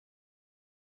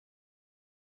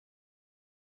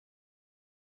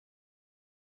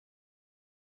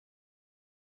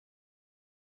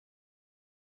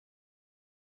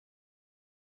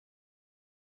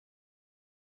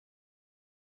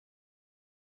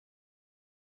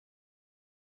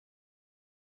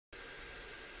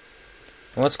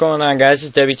What's going on, guys?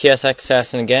 It's WTSX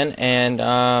Assassin again, and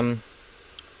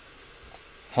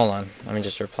hold on, let me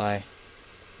just reply.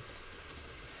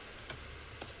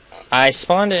 I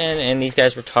spawned in, and these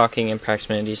guys were talking in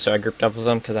proximity, so I grouped up with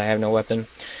them because I have no weapon.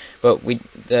 But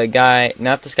the guy,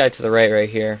 not this guy to the right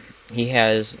here, he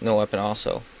has no weapon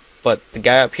also. But the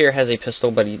guy up here has a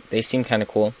pistol, but they seem kind of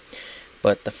cool.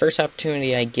 But the first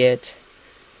opportunity I get,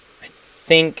 I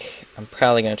think I'm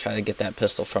probably gonna try to get that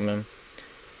pistol from him.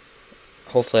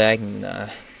 Hopefully, I can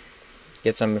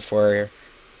get some before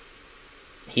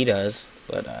he does,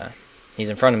 but he's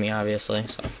in front of me, obviously,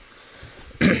 so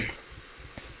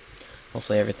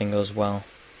hopefully everything goes well.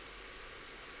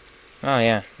 Oh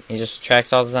yeah, he just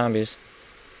tracks all the zombies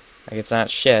like it's not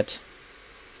shit.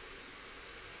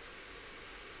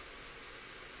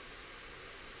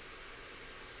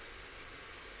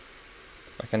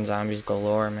 Fucking zombies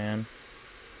galore, man.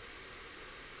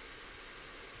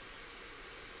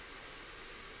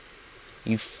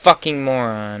 You fucking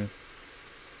moron.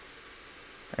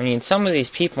 I mean, some of these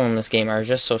people in this game are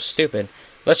just so stupid.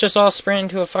 Let's just all sprint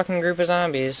into a fucking group of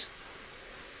zombies.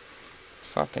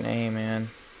 Fucking A, man.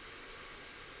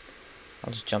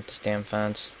 I'll just jump this damn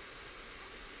fence.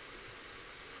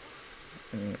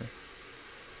 Yeah,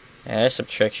 there's some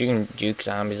tricks. You can juke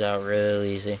zombies out real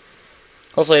easy.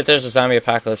 Hopefully if there's a zombie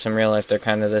apocalypse in real life, they're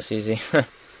kind of this easy.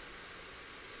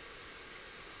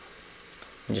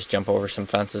 And just jump over some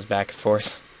fences back and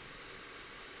forth.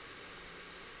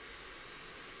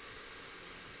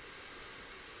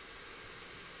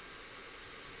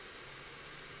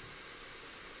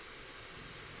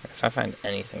 If I find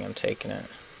anything, I'm taking it.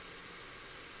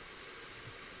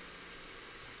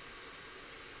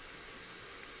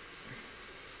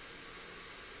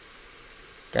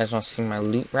 You guys want to see my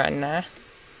loot right now?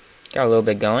 Got a little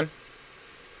bit going.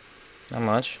 Not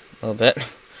much. A little bit.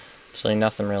 Actually,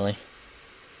 nothing really.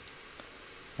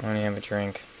 I only have a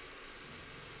drink.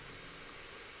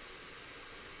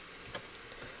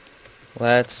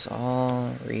 Let's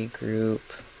all regroup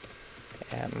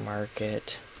at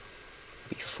market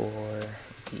before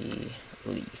we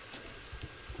leave.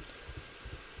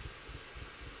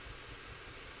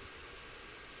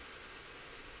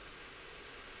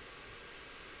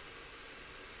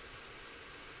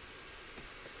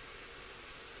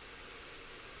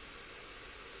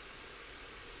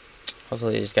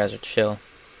 Hopefully these guys are chill.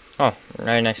 Oh,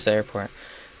 right next to the airport.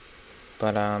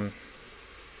 But, was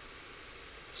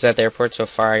at the airport so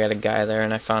far. I got a guy there,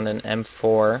 and I found an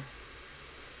M4,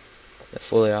 the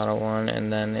fully auto one,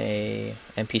 and then a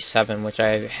MP7, which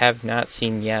I have not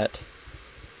seen yet.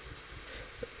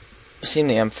 I've seen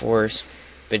the M4's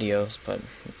videos, but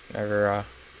never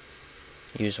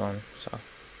used one. So,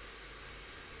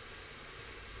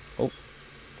 oh,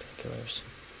 painkillers.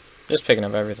 Just picking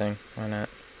up everything. Why not?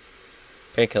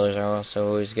 Painkillers are also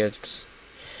always good, 'cause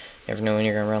you never know when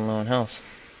you're gonna run low on health.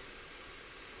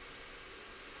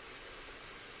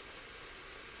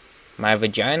 My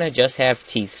vagina just have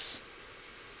teeths.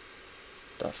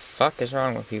 The fuck is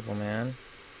wrong with people, man?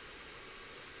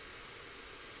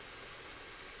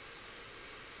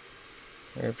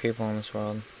 Weird people in this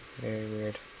world. Very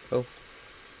weird. Oh.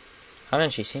 How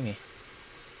didn't she see me?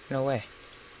 No way.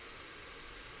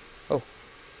 Oh.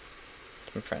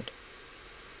 It's my friend.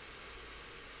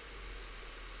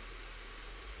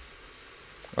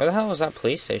 Where the hell was that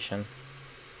police station?